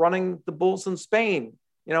with running the Bulls in Spain.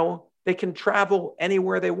 You know, they can travel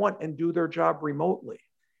anywhere they want and do their job remotely.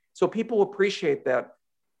 So people appreciate that.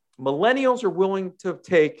 Millennials are willing to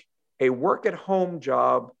take a work at home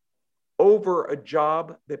job over a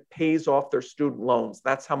job that pays off their student loans.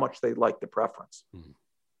 That's how much they like the preference.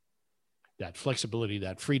 That flexibility,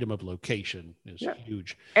 that freedom of location is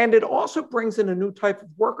huge. And it also brings in a new type of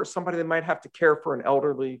worker, somebody that might have to care for an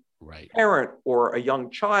elderly parent or a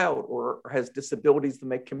young child or has disabilities that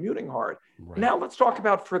make commuting hard. Right. Now let's talk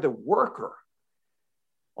about for the worker.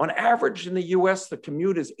 On average in the US, the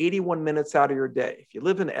commute is 81 minutes out of your day. If you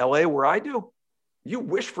live in LA, where I do, you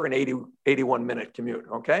wish for an 81-minute commute,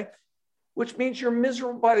 okay? Which means you're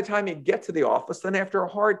miserable by the time you get to the office. Then after a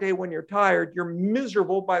hard day when you're tired, you're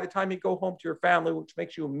miserable by the time you go home to your family, which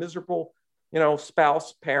makes you a miserable,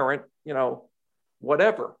 spouse, parent,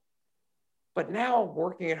 whatever. But now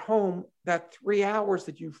working at home, that 3 hours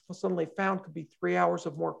that you've suddenly found could be 3 hours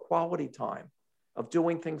of more quality time, of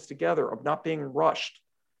doing things together, of not being rushed.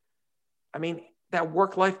 I mean, that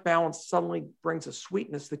work-life balance suddenly brings a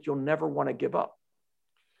sweetness that you'll never want to give up.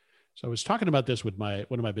 So I was talking about this with one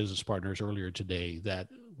of my business partners earlier today, that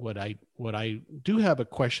what I do have a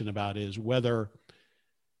question about is whether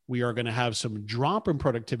we are going to have some drop in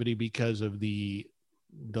productivity because of the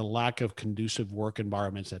lack of conducive work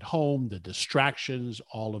environments at home, the distractions,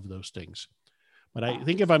 all of those things. But I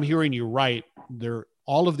think if I'm hearing you right,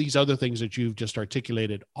 all of these other things that you've just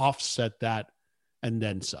articulated offset that and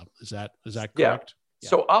then some. Is that correct? Yeah.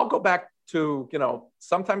 So I'll go back to,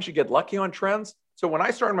 sometimes you get lucky on trends. So when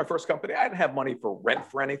I started my first company, I didn't have money for rent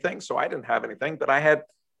for anything. So I didn't have anything, but I had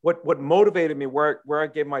what motivated me, where I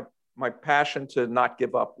gave my passion to not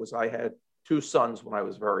give up, was I had 2 sons when I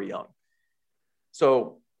was very young.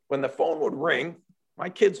 So when the phone would ring, my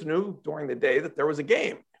kids knew during the day that there was a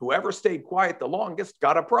game. Whoever stayed quiet the longest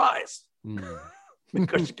got a prize.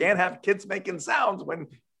 Because you can't have kids making sounds when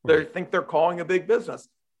they think they're calling a big business.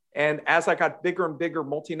 And as I got bigger and bigger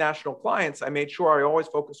multinational clients, I made sure I always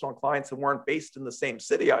focused on clients that weren't based in the same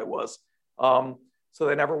city I was. So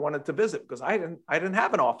they never wanted to visit because I didn't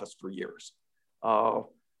have an office for years.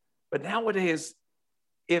 But nowadays,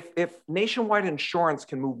 if Nationwide Insurance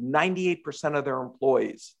can move 98% of their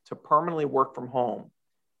employees to permanently work from home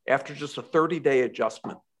after just a 30-day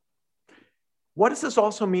adjustment, what does this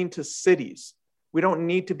also mean to cities? We don't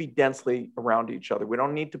need to be densely around each other. We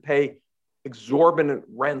don't need to pay exorbitant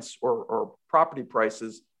rents or property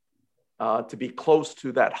prices to be close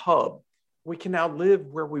to that hub. We can now live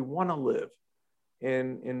where we want to live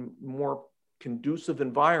in more conducive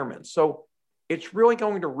environments. So it's really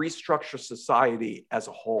going to restructure society as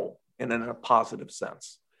a whole and in a positive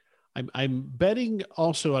sense. I'm betting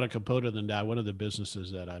also on a component than that. One of the businesses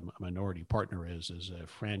that I'm a minority partner is a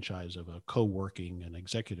franchise of a co-working and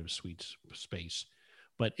executive suite space,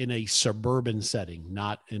 but in a suburban setting,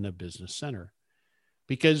 not in a business center.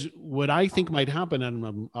 Because what I think might happen, and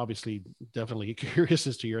I'm obviously definitely curious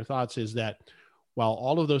as to your thoughts, is that while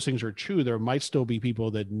all of those things are true, there might still be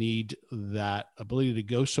people that need that ability to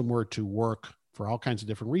go somewhere to work for all kinds of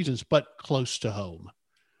different reasons, but close to home.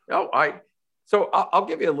 So I'll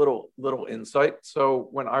give you a little insight. So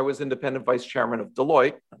when I was independent vice chairman of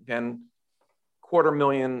Deloitte, again,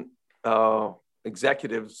 250,000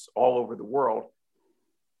 executives all over the world,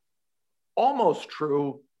 almost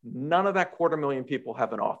true. None of that 250,000 people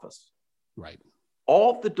have an office. Right.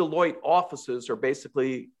 All the Deloitte offices are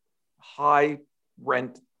basically high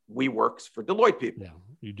rent WeWorks for Deloitte people. Yeah,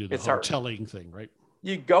 you do the hoteling thing, right?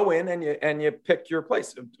 You go in and you pick your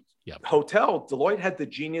place. Yep. Hotel, Deloitte had the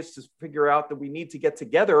genius to figure out that we need to get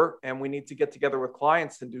together and we need to get together with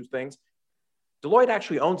clients and do things. Deloitte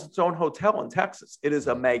actually owns its own hotel in Texas. It is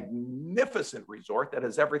a magnificent resort that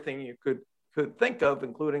has everything you could think of,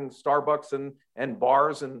 including Starbucks and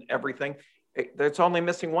bars and everything. It's only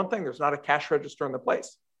missing one thing. There's not a cash register in the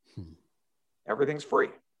place. Everything's free.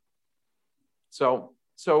 So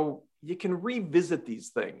you can revisit these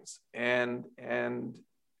things, and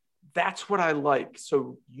that's what I like.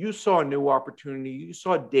 So you saw a new opportunity, you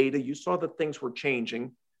saw data, you saw that things were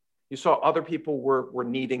changing, you saw other people were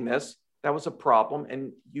needing this. That was a problem,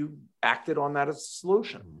 and you acted on that as a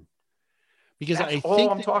solution. Because that's I all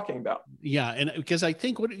think I'm talking about. Yeah, and because I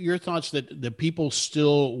think what are your thoughts that the people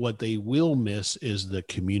still, what they will miss is the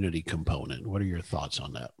community component. What are your thoughts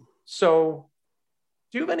on that? So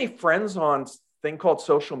do you have any friends on thing called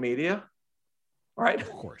social media? All right.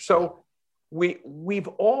 Of course. So we've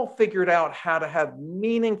all figured out how to have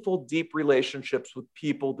meaningful, deep relationships with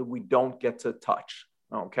people that we don't get to touch.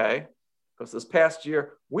 Okay. Because this past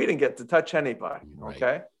year, we didn't get to touch anybody. Right.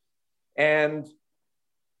 Okay. And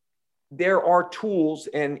there are tools,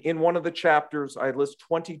 and in one of the chapters, I list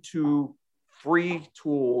 22 free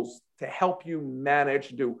tools to help you manage,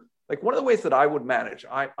 do like one of the ways that I would manage.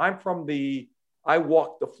 I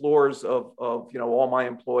walk the floors of all my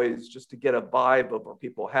employees just to get a vibe of, are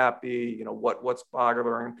people happy? What's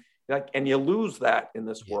bothering, and you lose that in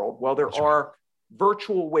this world. Well, there are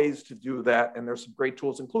virtual ways to do that, and there's some great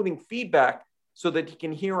tools, including feedback, so that you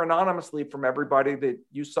can hear anonymously from everybody that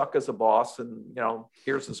you suck as a boss, and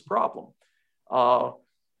here's this problem.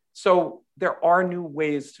 So there are new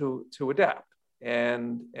ways to adapt,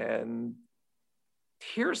 and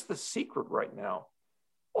here's the secret right now.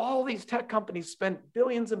 All these tech companies spent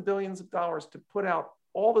billions and billions of dollars to put out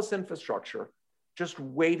all this infrastructure, just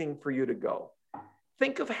waiting for you to go.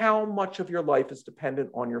 Think of how much of your life is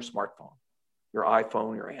dependent on your smartphone, your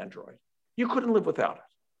iPhone, your Android. You couldn't live without it.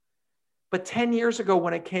 But 10 years ago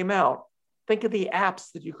when it came out, think of the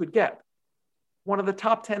apps that you could get. One of the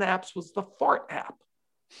top 10 apps was the Fart app,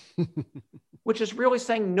 which is really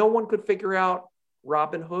saying no one could figure out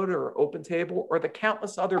Robinhood or OpenTable or the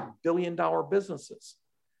countless other billion-dollar businesses.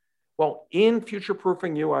 Well, in Future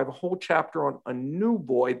Proofing You, I have a whole chapter on a new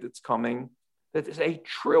void that's coming that is $1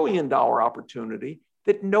 trillion opportunity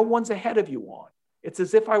that no one's ahead of you on. It's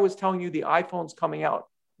as if I was telling you the iPhone's coming out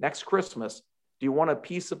next Christmas. Do you want a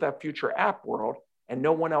piece of that future app world? And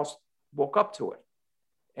no one else woke up to it.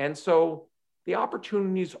 And so the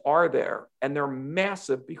opportunities are there, and they're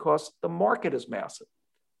massive because the market is massive.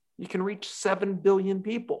 You can reach 7 billion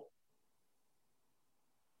people.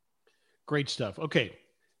 Great stuff. Okay.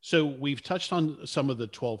 So we've touched on some of the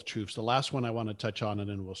 12 truths. The last one I want to touch on, and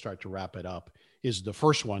then we'll start to wrap it up, is the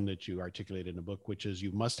first one that you articulated in the book, which is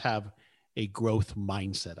you must have a growth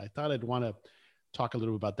mindset. I thought I'd want to talk a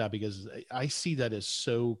little bit about that because I see that as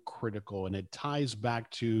so critical, and it ties back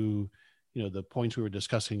to, the points we were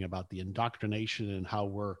discussing about the indoctrination and how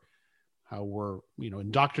we're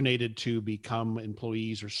indoctrinated to become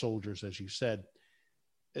employees or soldiers, as you said.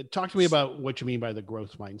 Talk to me about what you mean by the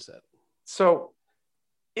growth mindset. So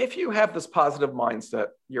if you have this positive mindset,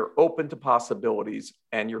 you're open to possibilities,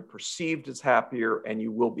 and you're perceived as happier, and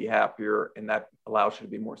you will be happier, and that allows you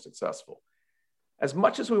to be more successful. As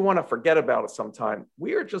much as we want to forget about it sometime,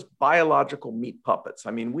 we are just biological meat puppets.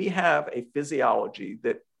 I mean, we have a physiology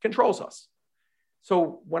that controls us.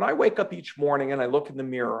 So when I wake up each morning and I look in the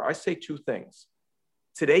mirror, I say two things.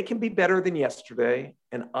 Today can be better than yesterday,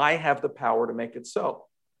 and I have the power to make it so.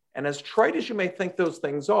 And as trite as you may think those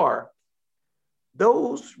things are,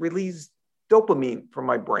 those release dopamine from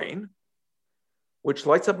my brain, which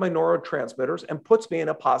lights up my neurotransmitters and puts me in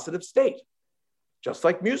a positive state. Just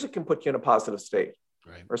like music can put you in a positive state,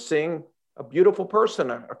 right? Or seeing a beautiful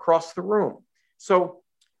person across the room. So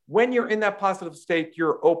when you're in that positive state,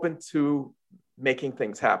 you're open to making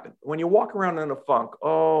things happen. When you walk around in a funk,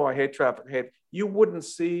 oh, I hate traffic, you wouldn't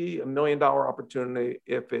see $1 million opportunity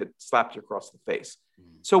if it slapped you across the face.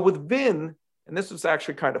 So with Vin and this was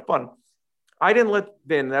actually kind of fun. I didn't let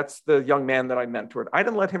Vin, that's the young man that I mentored, I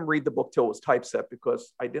didn't let him read the book till it was typeset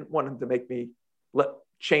because I didn't want him to make me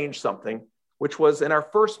change something, which was in our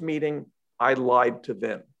first meeting, I lied to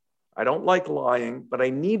Vin. I don't like lying, but I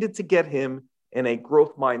needed to get him in a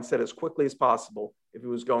growth mindset as quickly as possible if he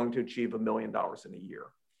was going to achieve $1 million in a year.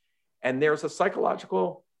 And there's a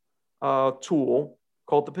psychological tool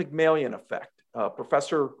called the Pygmalion effect.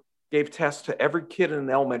 Professor gave tests to every kid in an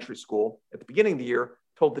elementary school at the beginning of the year,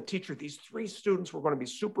 told the teacher these 3 students were going to be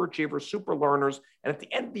super achievers, super learners. And at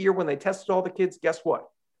the end of the year, when they tested all the kids, guess what?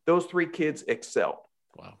 Those 3 kids excelled.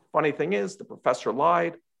 Wow. Funny thing is, the professor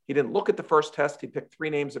lied. He didn't look at the first test. He picked 3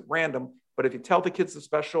 names at random. But if you tell the kids they're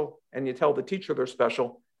special and you tell the teacher they're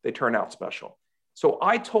special, they turn out special. So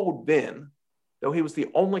I told Vin, though he was the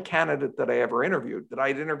only candidate that I ever interviewed, that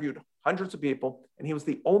I'd interviewed hundreds of people, and he was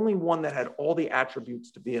the only one that had all the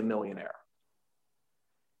attributes to be a millionaire.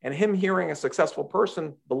 And him hearing a successful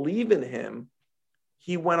person believe in him,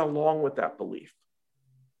 he went along with that belief.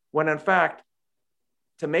 When in fact,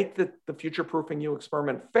 to make the future-proofing you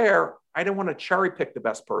experiment fair, I didn't want to cherry pick the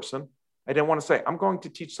best person. I didn't want to say, I'm going to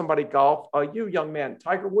teach somebody golf. You young man,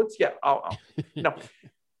 Tiger Woods? Yeah, I'll. No,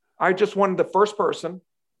 I just wanted the first person.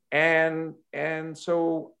 And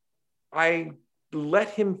so I let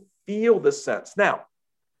him feel this sense. Now,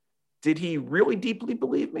 did he really deeply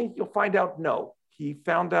believe me? You'll find out no. He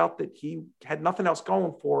found out that he had nothing else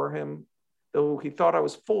going for him. Though he thought I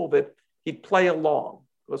was full of it, he'd play along.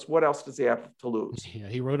 Because what else does he have to lose? Yeah,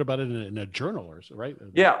 he wrote about it in a journal, or so, right?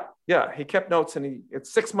 Yeah. He kept notes, and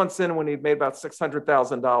it's 6 months in when he'd made about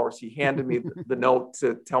 $600,000. He handed me the note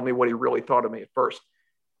to tell me what he really thought of me at first,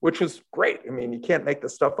 which was great. I mean, you can't make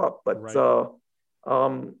this stuff up. But right.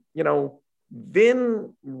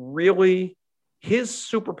 Vin really, his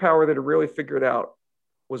superpower that he really figured out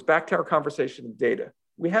was back to our conversation of data.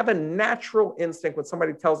 We have a natural instinct when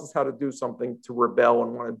somebody tells us how to do something to rebel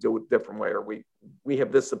and want to do it a different way, or we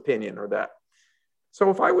have this opinion or that.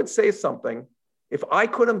 So if I would say something, if I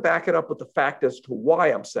couldn't back it up with the fact as to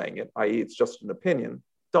why I'm saying it, i.e. it's just an opinion,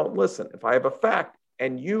 don't listen. If I have a fact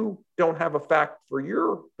and you don't have a fact for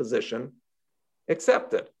your position,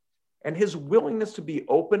 accept it. And his willingness to be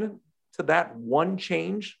open to that one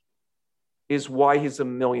change is why he's a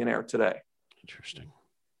millionaire today. Interesting.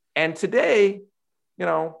 And today,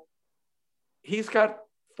 he's got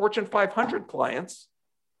Fortune 500 clients.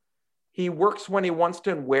 He works when he wants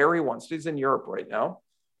to and where he wants to. He's in Europe right now.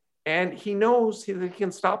 And he knows that he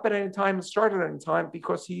can stop at any time and start at any time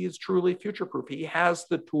because he is truly future-proof. He has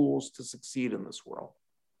the tools to succeed in this world.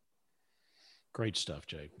 Great stuff,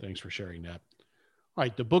 Jay. Thanks for sharing that. All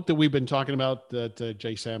right. The book that we've been talking about that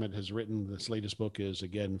Jay Samit has written, this latest book is,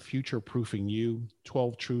 again, Future-Proofing You,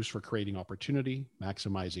 12 Truths for Creating Opportunity,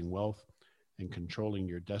 Maximizing Wealth, and Controlling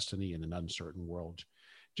Your Destiny in an Uncertain World.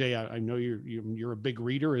 Jay, I know you're a big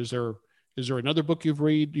reader. Is there another book you're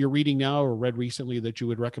reading now or read recently that you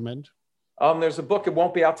would recommend? There's a book, it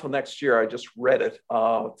won't be out till next year. I just read it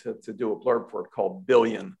to do a blurb for it called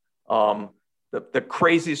Billion. The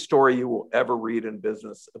craziest story you will ever read in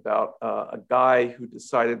business about a guy who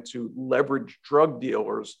decided to leverage drug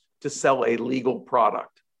dealers to sell a legal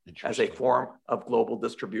product as a form of global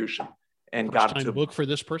distribution. And First time book for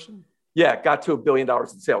this person? Yeah, got to $1 billion in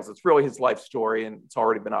sales. It's really his life story, and it's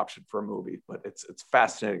already been optioned for a movie, but it's a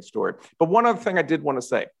fascinating story. But one other thing I did want to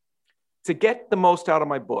say, to get the most out of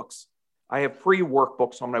my books, I have free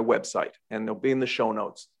workbooks on my website, and they'll be in the show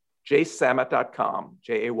notes, jaysamit.com,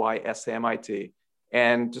 JAYSAMIT,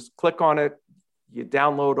 and just click on it, you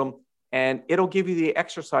download them, and it'll give you the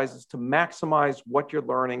exercises to maximize what you're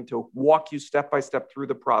learning, to walk you step by step through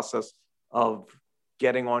the process of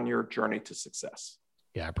getting on your journey to success.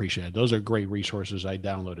 Yeah, I appreciate it. Those are great resources. I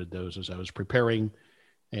downloaded those as I was preparing,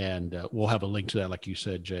 and we'll have a link to that, like you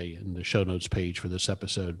said, Jay, in the show notes page for this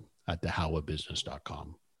episode at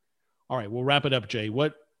thehowofbusiness.com. All right, we'll wrap it up, Jay.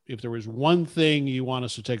 What, if there was one thing you want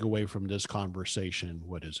us to take away from this conversation,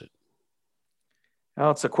 what is it?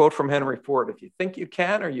 Well, it's a quote from Henry Ford. If you think you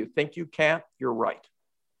can or you think you can't, you're right.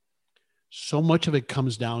 So much of it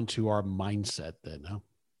comes down to our mindset then, huh?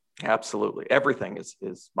 Absolutely. Everything is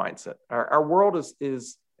mindset. Our world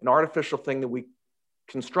is an artificial thing that we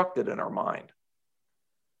constructed in our mind.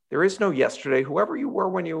 There is no yesterday. Whoever you were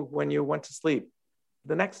when you went to sleep,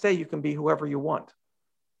 the next day you can be whoever you want.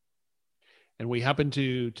 And we happen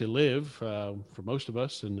to live, for most of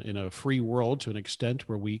us, in a free world to an extent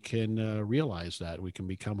where we can realize that we can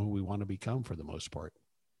become who we want to become for the most part.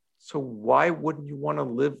 So why wouldn't you want to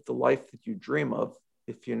live the life that you dream of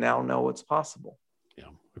if you now know it's possible? Yeah,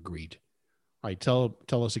 agreed. All right, tell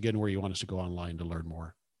us again where you want us to go online to learn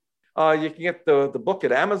more. You can get the book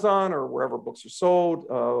at Amazon or wherever books are sold.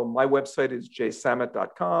 My website is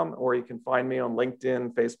jaysamit.com, or you can find me on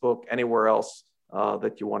LinkedIn, Facebook, anywhere else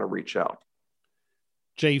that you want to reach out.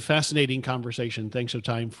 Jay, fascinating conversation. Thanks so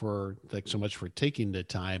much for taking the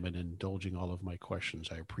time and indulging all of my questions.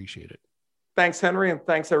 I appreciate it. Thanks, Henry, and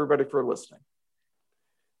thanks everybody for listening.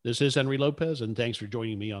 This is Henry Lopez, and thanks for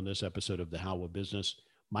joining me on this episode of The How of Business.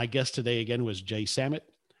 My guest today again was Jay Samit.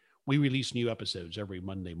 We release new episodes every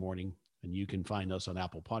Monday morning, and you can find us on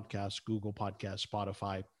Apple Podcasts, Google Podcasts,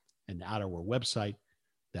 Spotify, and at our website,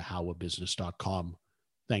 thehowofbusiness.com.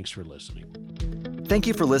 Thanks for listening. Thank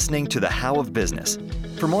you for listening to The How of Business.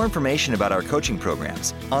 For more information about our coaching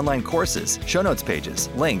programs, online courses, show notes pages,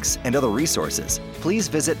 links, and other resources, please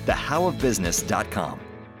visit thehowofbusiness.com.